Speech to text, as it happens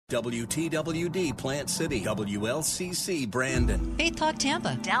WTWD Plant City, WLCC Brandon. Faith Talk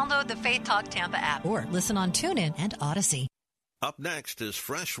Tampa. Download the Faith Talk Tampa app or listen on TuneIn and Odyssey. Up next is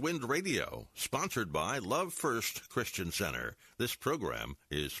Fresh Wind Radio, sponsored by Love First Christian Center. This program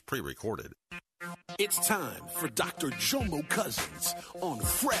is pre-recorded. It's time for Dr. Jomo Cousins on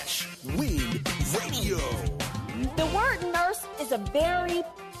Fresh Wind Radio. The word nurse is a very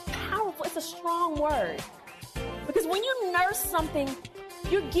powerful, it's a strong word. Because when you nurse something,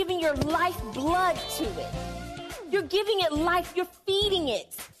 you're giving your life blood to it. You're giving it life. You're feeding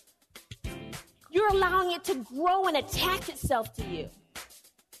it. You're allowing it to grow and attach itself to you.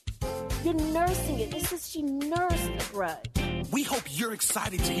 You're nursing it. This is, she nursed a grudge. We hope you're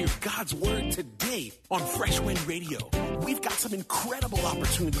excited to hear God's word today on Fresh Wind Radio. We've got some incredible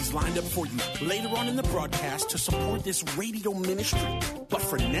opportunities lined up for you later on in the broadcast to support this radio ministry. But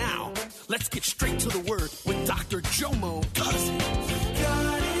for now, let's get straight to the word with Dr. Jomo Cousins.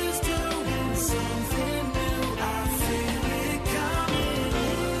 God is doing something new. I feel it coming.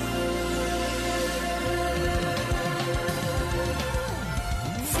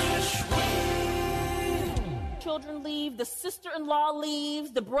 Fresh Wind. Children leave, the sister-in-law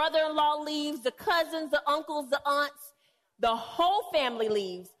leaves, the brother-in-law leaves, the cousins, the uncles, the aunts. The whole family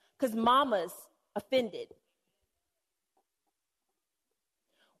leaves because mama's offended.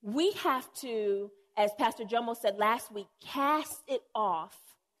 We have to, as Pastor Jomo said last week, cast it off.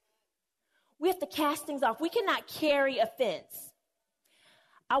 We have to cast things off. We cannot carry offense.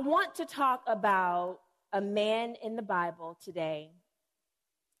 I want to talk about a man in the Bible today.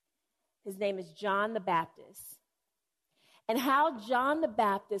 His name is John the Baptist. And how John the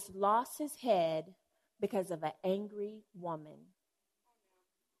Baptist lost his head because of an angry woman.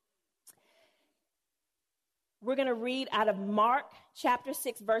 We're going to read out of Mark chapter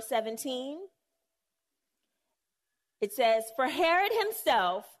 6, verse 17. It says, "For Herod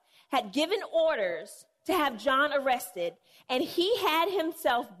himself had given orders to have John arrested, and he had him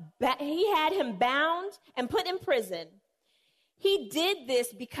bound and put in prison. He did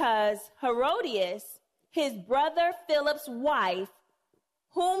this because Herodias, his brother Philip's wife,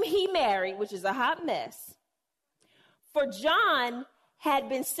 whom he married," which is a hot mess. "For John had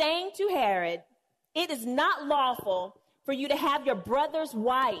been saying to Herod, 'It is not lawful for you to have your brother's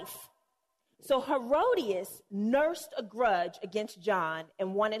wife.' So Herodias nursed a grudge against John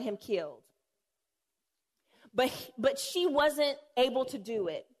and wanted him killed. But she wasn't able to do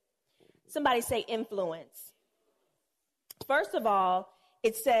it." Somebody say influence. First of all,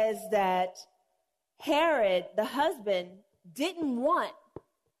 it says that Herod, the husband, didn't want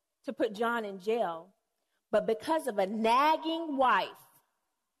to put John in jail, but because of a nagging wife,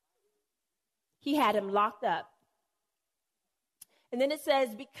 he had him locked up. And then it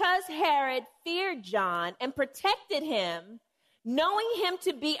says, because Herod feared John and protected him, knowing him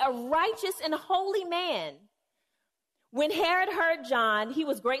to be a righteous and holy man. When Herod heard John, he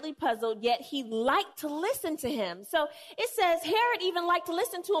was greatly puzzled, yet he liked to listen to him. So it says Herod even liked to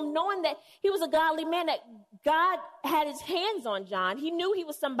listen to him, knowing that he was a godly man, that God had his hands on John. He knew he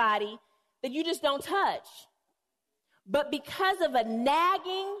was somebody that you just don't touch. But because of a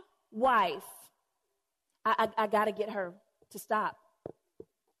nagging wife, I got to get her to stop.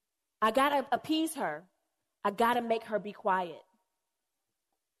 I got to appease her. I got to make her be quiet.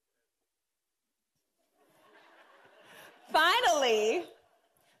 Finally,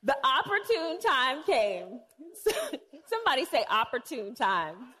 the opportune time came. Somebody say opportune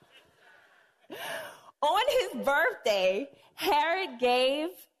time. On his birthday, Herod gave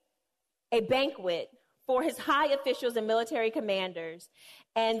a banquet for his high officials and military commanders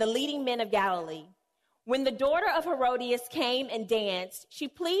and the leading men of Galilee. When the daughter of Herodias came and danced, she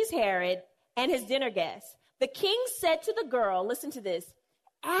pleased Herod and his dinner guests. The king said to the girl, listen to this,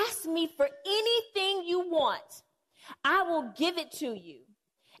 "Ask me for anything you want. I will give it to you."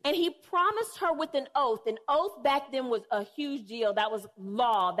 And he promised her with an oath. An oath back then was a huge deal. That was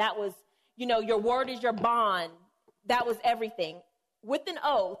law. That was, your word is your bond. That was everything. With an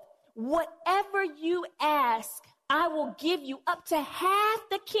oath, whatever you ask, I will give you, up to half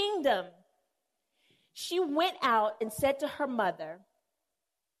the kingdom. She went out and said to her mother,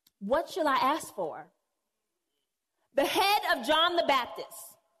 "What shall I ask for?" "The head of John the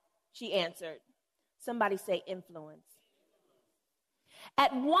Baptist," she answered. Somebody say influence.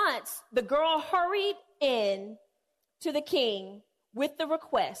 At once, the girl hurried in to the king with the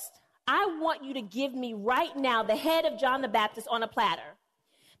request, "I want you to give me right now the head of John the Baptist on a platter."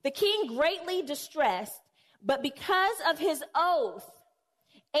 The king, greatly distressed, but because of his oath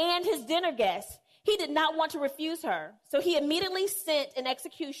and his dinner guests, he did not want to refuse her. So he immediately sent an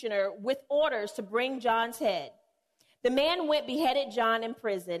executioner with orders to bring John's head. The man went, beheaded John in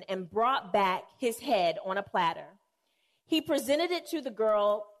prison, and brought back his head on a platter. He presented it to the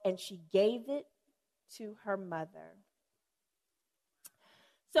girl, and she gave it to her mother.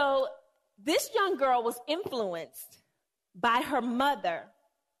 So this young girl was influenced by her mother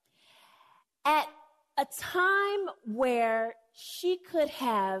at a time where she could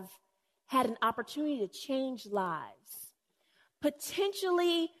have had an opportunity to change lives,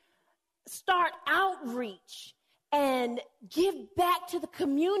 potentially start outreach and give back to the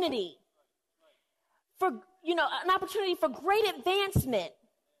community for, an opportunity for great advancement.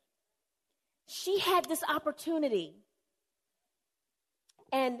 She had this opportunity.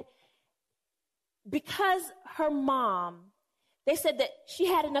 And because her mom, they said that she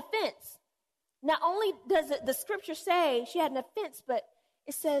had an offense. Not only does the scripture say she had an offense, but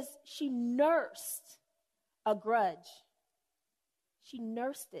it says she nursed a grudge. She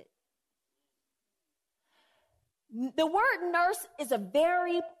nursed it. The word nurse is a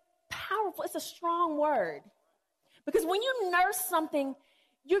very powerful, it's a strong word. Because when you nurse something,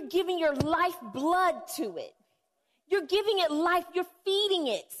 you're giving your life blood to it. You're giving it life. You're feeding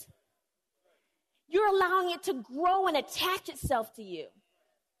it. You're allowing it to grow and attach itself to you.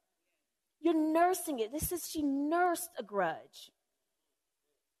 You're nursing it. This is, she nursed a grudge.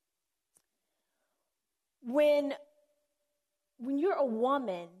 When you're a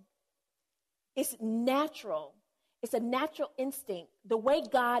woman, it's natural. It's a natural instinct. The way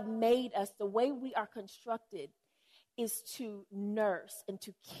God made us, the way we are constructed, is to nurse and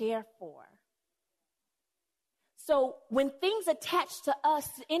to care for. So when things attach to us,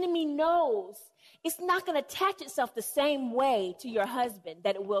 the enemy knows it's not going to attach itself the same way to your husband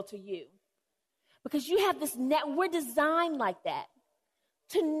that it will to you. Because you have this net, we're designed like that,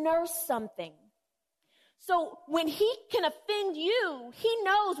 to nurse something. So when he can offend you, he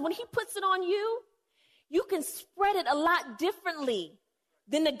knows when he puts it on you, you can spread it a lot differently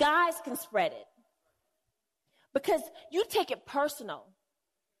than the guys can spread it. Because you take it personal.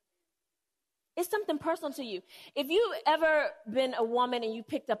 It's something personal to you. If you ever been a woman and you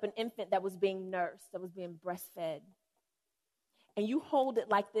picked up an infant that was being nursed, that was being breastfed, and you hold it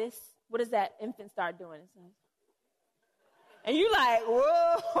like this, what does that infant start doing? And you're like,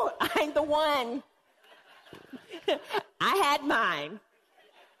 whoa, I ain't the one. I had mine.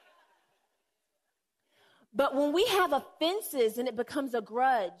 But when we have offenses and it becomes a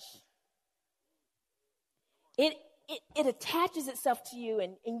grudge, it attaches itself to you,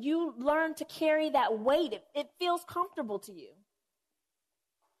 and you learn to carry that weight. It feels comfortable to you.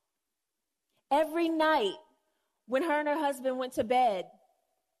 Every night when her and her husband went to bed,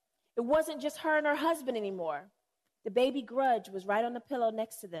 it wasn't just her and her husband anymore. The baby grudge was right on the pillow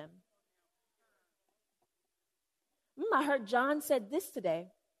next to them. I heard John said this today.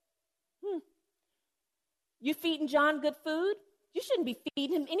 You feeding John good food? You shouldn't be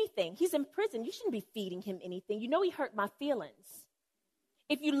feeding him anything. He's in prison. You shouldn't be feeding him anything. You know he hurt my feelings.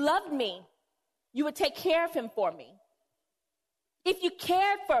 If you loved me, you would take care of him for me. If you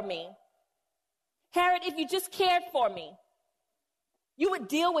cared for me, Herod, if you just cared for me, you would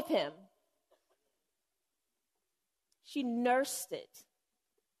deal with him. She nursed it.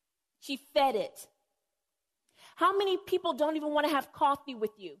 She fed it. How many people don't even want to have coffee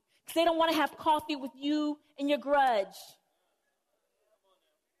with you? Because they don't want to have coffee with you and your grudge.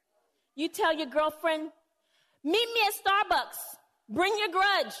 You tell your girlfriend, meet me at Starbucks. Bring your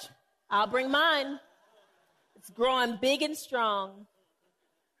grudge. I'll bring mine. It's growing big and strong.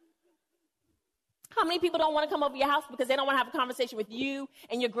 How many people don't want to come over your house because they don't want to have a conversation with you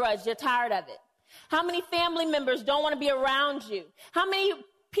and your grudge? They're tired of it. How many family members don't want to be around you? How many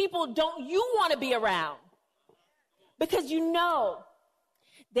people don't you want to be around? Because you know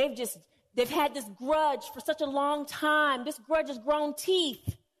they've had this grudge for such a long time. This grudge has grown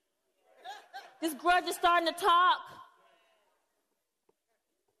teeth. This grudge is starting to talk.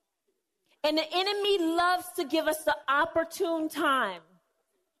 And the enemy loves to give us the opportune time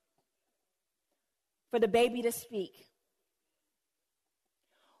for the baby to speak.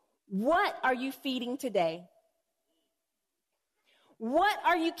 What are you feeding today? What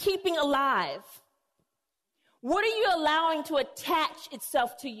are you keeping alive? What are you allowing to attach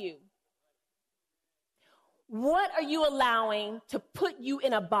itself to you? What are you allowing to put you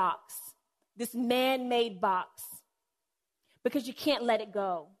in a box, this man-made box, because you can't let it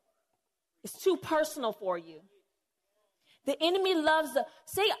go? It's too personal for you. The enemy loves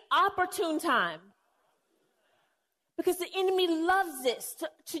say opportune time, because the enemy loves this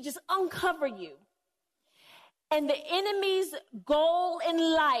to just uncover you. And the enemy's goal in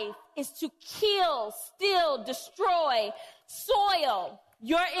life is to kill, steal, destroy, soil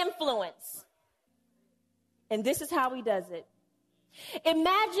your influence. And this is how he does it.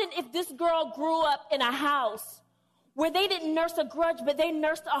 Imagine if this girl grew up in a house where they didn't nurse a grudge, but they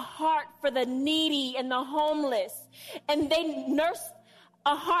nursed a heart for the needy and the homeless. And they nursed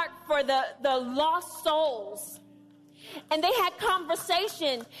a heart for the lost souls. And they had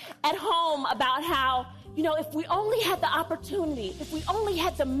conversation at home about how, if we only had the opportunity, if we only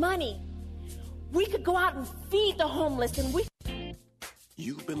had the money, we could go out and feed the homeless. And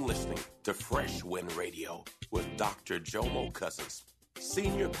You've been listening to Fresh Wind Radio with Dr. Jomo Cousins,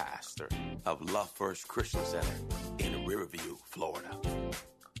 Senior Pastor of Love First Christian Center in Riverview, Florida.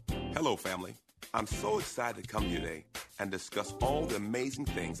 Hello, family. I'm so excited to come here today and discuss all the amazing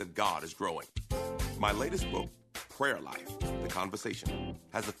things that God is growing. My latest book, Prayer Life, The Conversation,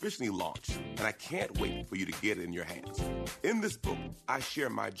 has officially launched, and I can't wait for you to get it in your hands. In this book, I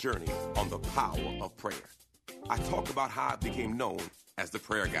share my journey on the power of prayer. I talk about how I became known as the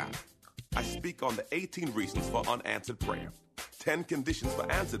prayer guy. I speak on the 18 reasons for unanswered prayer, 10 conditions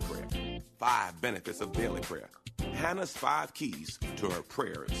for answered prayer, 5 benefits of daily prayer, Hannah's 5 keys to her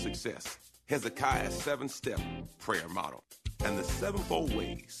prayer success, Hezekiah's 7-step prayer model, and the 7-fold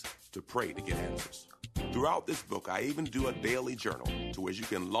ways to pray to get answers. Throughout this book, I even do a daily journal to where you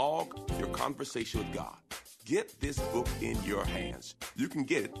can log your conversation with God. Get this book in your hands. You can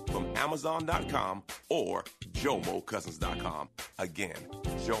get it from Amazon.com or JomoCousins.com. Again,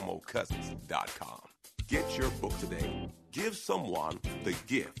 JomoCousins.com. Get your book today. Give someone the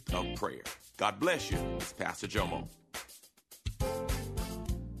gift of prayer. God bless you. It's Pastor Jomo.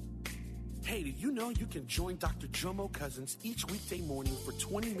 Hey, did you know you can join Dr. Jomo Cousins each weekday morning for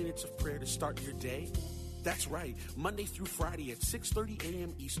 20 minutes of prayer to start your day? That's right. Monday through Friday at 6:30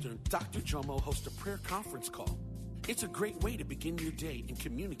 a.m. Eastern, Dr. Jomo hosts a prayer conference call. It's a great way to begin your day in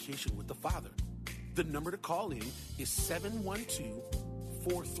communication with the Father. The number to call in is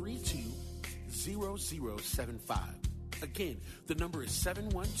 712-432-0075. Again, the number is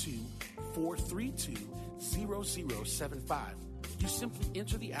 712-432-0075. You simply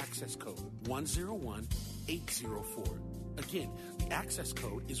enter the access code 101804. Again, the access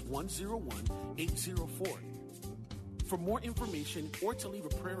code is 101804. For more information or to leave a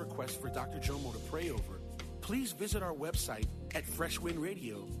prayer request for Dr. Jomo to pray over, please visit our website at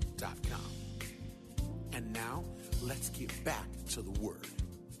freshwindradio.com. And now, let's get back to the Word.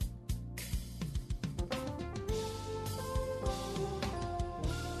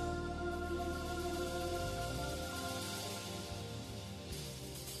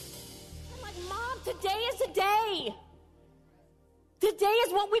 Today is the day. Today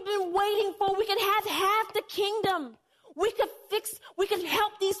is what we've been waiting for. We could have half the kingdom. We could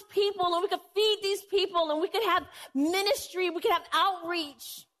help these people, and we could feed these people, and we could have ministry. We could have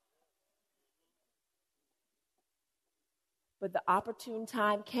outreach. But the opportune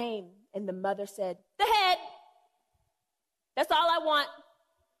time came, and the mother said, the head. That's all I want.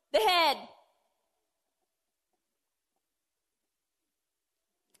 The head.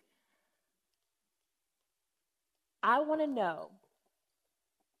 I want to know,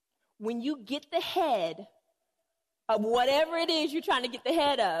 when you get the head of whatever it is you're trying to get the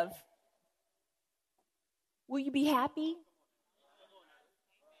head of, will you be happy?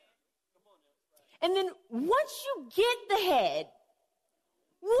 And then once you get the head,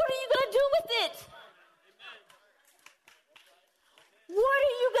 what are you going to do with it? What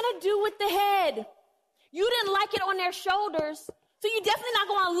are you going to do with the head? You didn't like it on their shoulders, so you're definitely not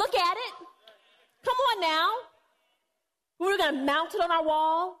going to look at it. Come on now. We're going to mount it on our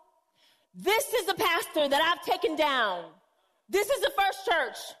wall. This is the pastor that I've taken down. This is the first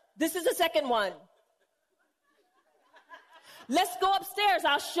church. This is the second one. Let's go upstairs.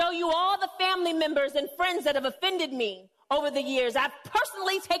 I'll show you all the family members and friends that have offended me over the years. I've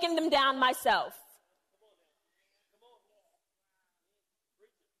personally taken them down myself.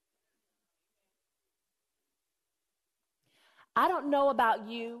 I don't know about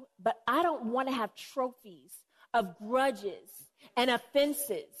you, but I don't want to have trophies of grudges and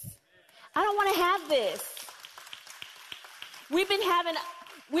offenses. I don't want to have this. We've been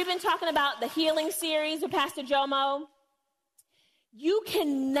talking about the healing series with Pastor Jomo. You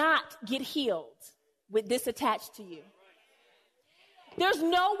cannot get healed with this attached to you. There's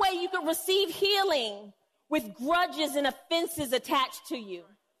no way you can receive healing with grudges and offenses attached to you.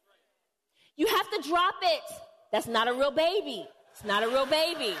 You have to drop it. That's not a real baby. It's not a real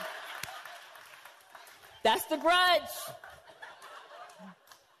baby. That's the grudge.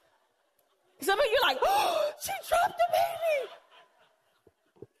 Some of you are like, oh, she dropped the baby.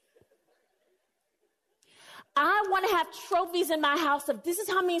 I want to have trophies in my house of this is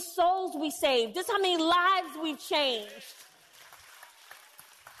how many souls we saved. This is how many lives we've changed.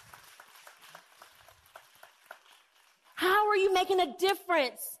 making a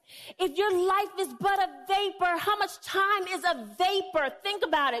difference? If your life is but a vapor, how much time is a vapor? Think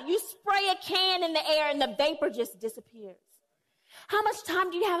about it. You spray a can in the air and the vapor just disappears. How much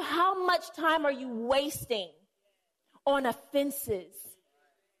time do you have? How much time are you wasting on offenses?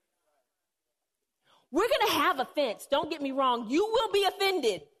 We're going to have offense. Don't get me wrong. You will be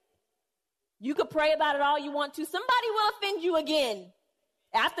offended. You could pray about it all you want to. Somebody will offend you again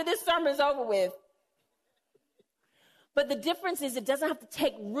after this sermon is over with. But the difference is it doesn't have to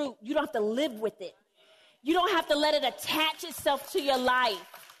take root. You don't have to live with it. You don't have to let it attach itself to your life.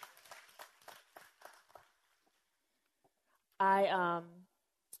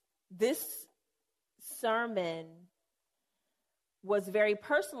 This sermon was very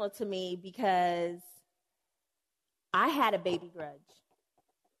personal to me because I had a baby grudge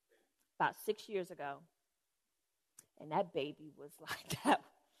about 6 years ago. And that baby was like that.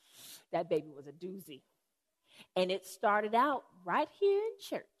 That baby was a doozy. And it started out right here in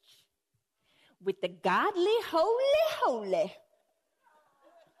church with the godly, holy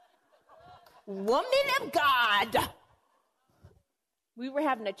woman of God. We were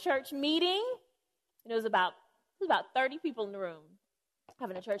having a church meeting, and it was about 30 people in the room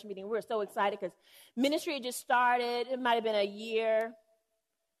having a church meeting. We were so excited because ministry had just started. It might have been a year.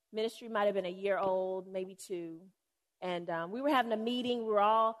 Ministry might have been a year old, maybe 2. And we were having a meeting. We were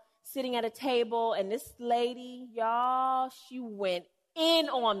all sitting at a table, and this lady, y'all, she went in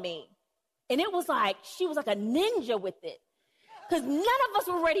on me. And it was like, she was like a ninja with it. Because none of us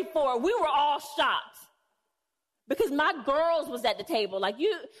were ready for it. We were all shocked. Because my girls was at the table. Like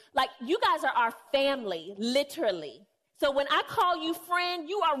you guys are our family, literally. So when I call you friend,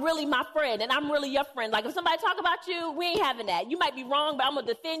 you are really my friend, and I'm really your friend. Like if somebody talk about you, we ain't having that. You might be wrong, but I'm going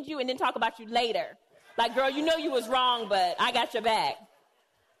to defend you and then talk about you later. Like, girl, you know you was wrong, but I got your back.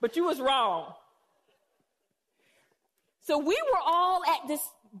 But you was wrong. So we were all at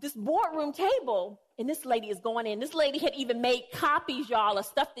this boardroom table, and this lady is going in. This lady had even made copies, y'all, of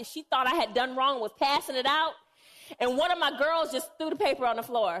stuff that she thought I had done wrong, was passing it out. And one of my girls just threw the paper on the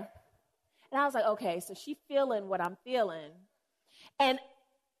floor. And I was like, okay, so she feeling what I'm feeling. And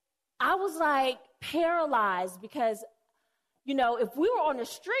I was like paralyzed because, you know, if we were on the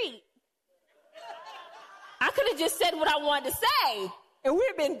street, I could have just said what I wanted to say. And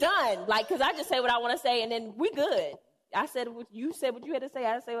we'd been done. Like, because I just say what I want to say, and then we good. I said what you said, what you had to say.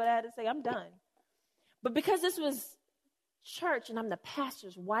 I say what I had to say. I'm done. But because this was church and I'm the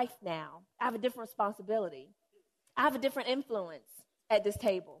pastor's wife now, I have a different responsibility. I have a different influence at this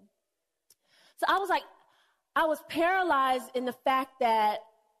table. So I was like, I was paralyzed in the fact that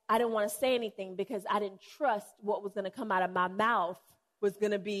I didn't want to say anything because I didn't trust what was going to come out of my mouth was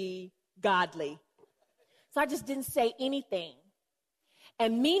going to be godly. So I just didn't say anything.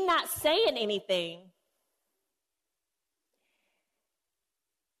 And me not saying anything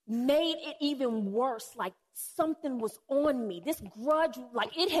made it even worse. Like something was on me. This grudge,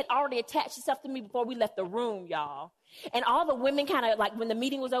 like it had already attached itself to me before we left the room, y'all. And all the women kind of like, when the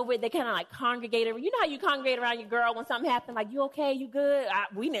meeting was over, they kind of like congregated. You know how you congregate around your girl when something happened? Like, you okay? You good?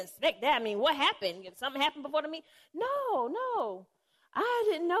 We didn't expect that. I mean, what happened? Did something happen before the meeting? No. I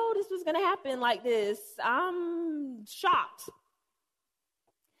didn't know this was going to happen like this. I'm shocked.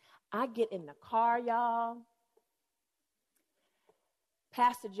 I get in the car, y'all.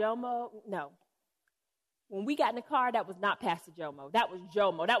 Pastor Jomo, no. When we got in the car, that was not Pastor Jomo. That was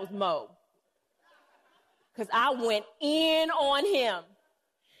Jomo. That was Mo. Because I went in on him.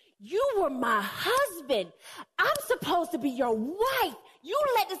 You were my husband. I'm supposed to be your wife. You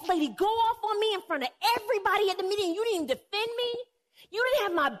let this lady go off on me in front of everybody at the meeting. You didn't defend me. You didn't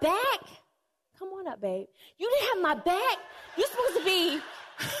have my back. Come on up, babe. You didn't have my back. You're supposed to be...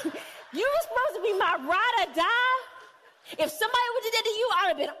 You were supposed to be my ride or die. If somebody would have did that to you, I would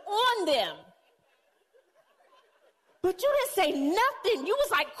have been on them. But you didn't say nothing. You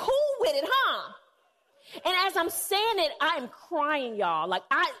was like cool with it, huh? And as I'm saying it, I am crying, y'all. Like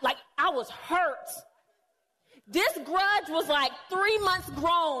I was hurt. This grudge was like 3 months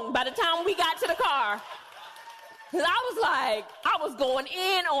grown by the time we got to the car. Cause I was going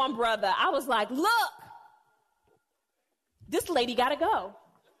in on brother. I was like, look, this lady gotta go.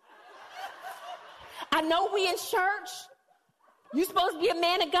 I know we in church. You're supposed to be a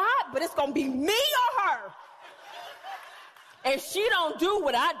man of God, but it's gonna be me or her. And she don't do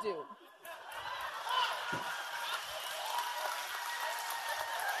what I do.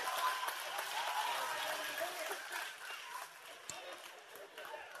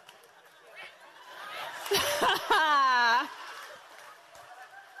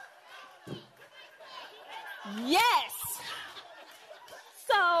 Yes.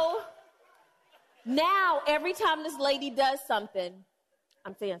 So now every time this lady does something,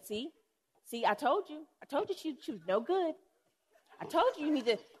 I'm saying, see, I told you she was no good. I told you you need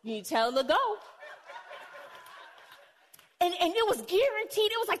to tell her to go. And it was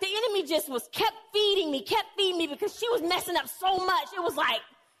guaranteed. It was like the enemy just kept feeding me because she was messing up so much. It was like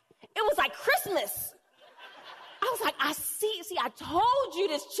Christmas. I was like, I told you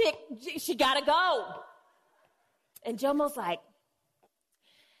this chick, she gotta go. And Jomo's like,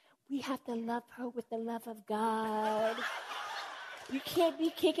 we have to love her with the love of God. You can't be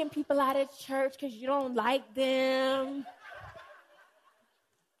kicking people out of church because you don't like them.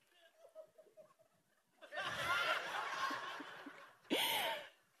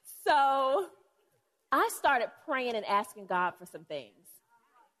 So I started praying and asking God for some things.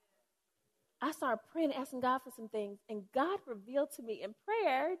 And God revealed to me in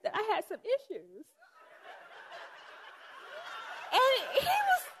prayer that I had some issues. And he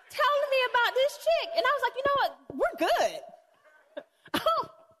was telling me about this chick, and I was like, you know what? We're good.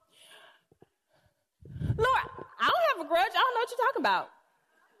 Lord, I don't have a grudge. I don't know what you're talking about.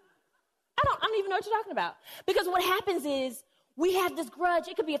 I don't even know what you're talking about. Because what happens is, we have this grudge.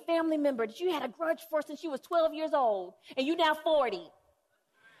 It could be a family member that you had a grudge for since you was 12 years old, and you now 40.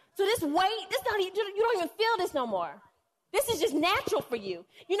 So this weight, you don't even feel this no more. This is just natural for you.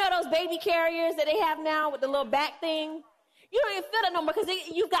 You know those baby carriers that they have now with the little back thing? You don't even feel that no more because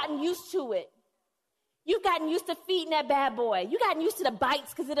you've gotten used to it. You've gotten used to feeding that bad boy. You've gotten used to the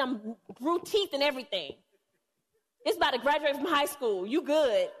bites because it done grew teeth and everything. It's about to graduate from high school. You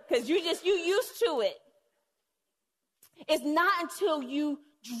good because you used to it. It's not until you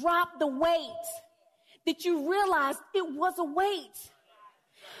drop the weight that you realize it was a weight.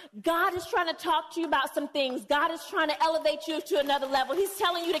 God is trying to talk to you about some things. God is trying to elevate you to another level. He's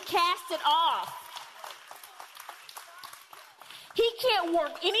telling you to cast it off. He can't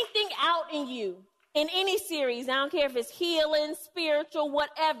work anything out in you in any series. I don't care if it's healing, spiritual,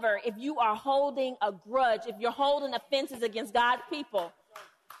 whatever. If you are holding a grudge, if you're holding offenses against God's people,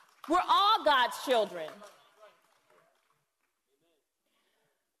 we're all God's children.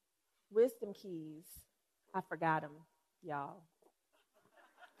 Wisdom keys. I forgot them, y'all.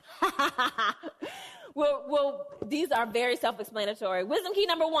 Well, these are very self-explanatory. Wisdom key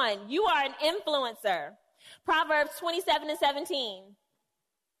number 1, you are an influencer. Proverbs 27:17.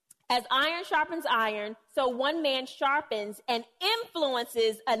 As iron sharpens iron, so one man sharpens and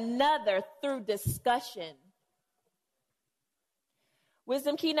influences another through discussion.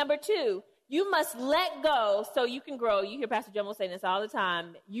 Wisdom key number 2. You must let go so you can grow. You hear Pastor Jomo saying this all the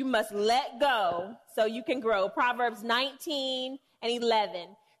time. You must let go so you can grow. Proverbs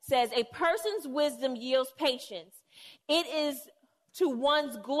 19:11 says, a person's wisdom yields patience. It is to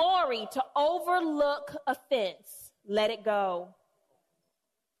one's glory to overlook offense. Let it go.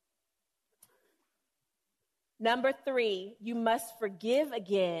 Number 3, you must forgive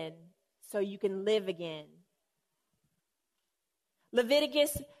again so you can live again.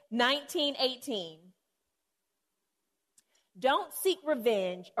 Leviticus 19:18. Don't seek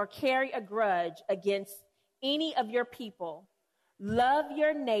revenge or carry a grudge against any of your people. Love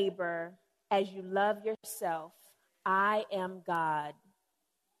your neighbor as you love yourself. I am God.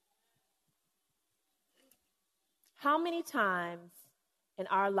 How many times in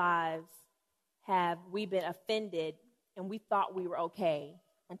our lives have we been offended and we thought we were okay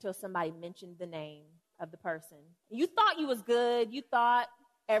until somebody mentioned the name of the person? You thought you was good. You thought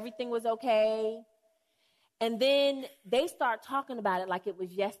everything was okay. And then they start talking about it like it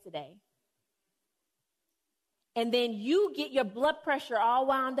was yesterday. And then you get your blood pressure all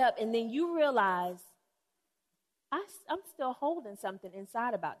wound up, and then you realize, I'm still holding something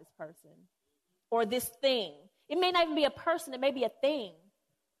inside about this person or this thing. It may not even be a person. It may be a thing.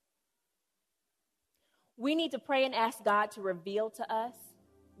 We need to pray and ask God to reveal to us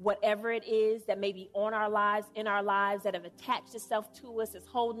whatever it is that may be on our lives, in our lives, that have attached itself to us, is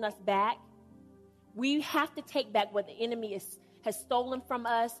holding us back. We have to take back what the enemy has stolen from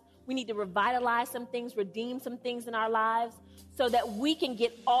us. We need to revitalize some things, redeem some things in our lives so that we can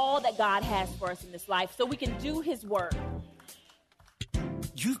get all that God has for us in this life, so we can do his work.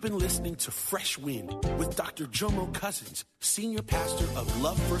 You've been listening to Fresh Wind with Dr. Jomo Cousins, Senior Pastor of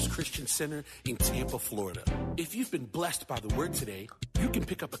Love First Christian Center in Tampa, Florida. If you've been blessed by the word today, you can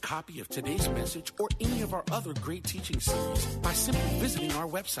pick up a copy of today's message or any of our other great teaching series by simply visiting our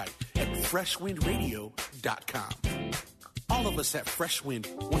website at freshwindradio.com. All of us at Fresh Wind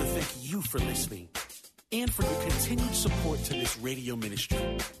want to thank you for listening and for your continued support to this radio ministry.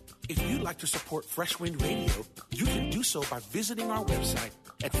 If you'd like to support Fresh Wind Radio, you can do so by visiting our website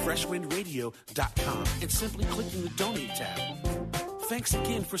at freshwindradio.com and simply clicking the Donate tab. thanks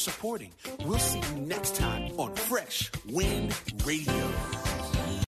again for supporting. We'll see you next time on Fresh Wind Radio.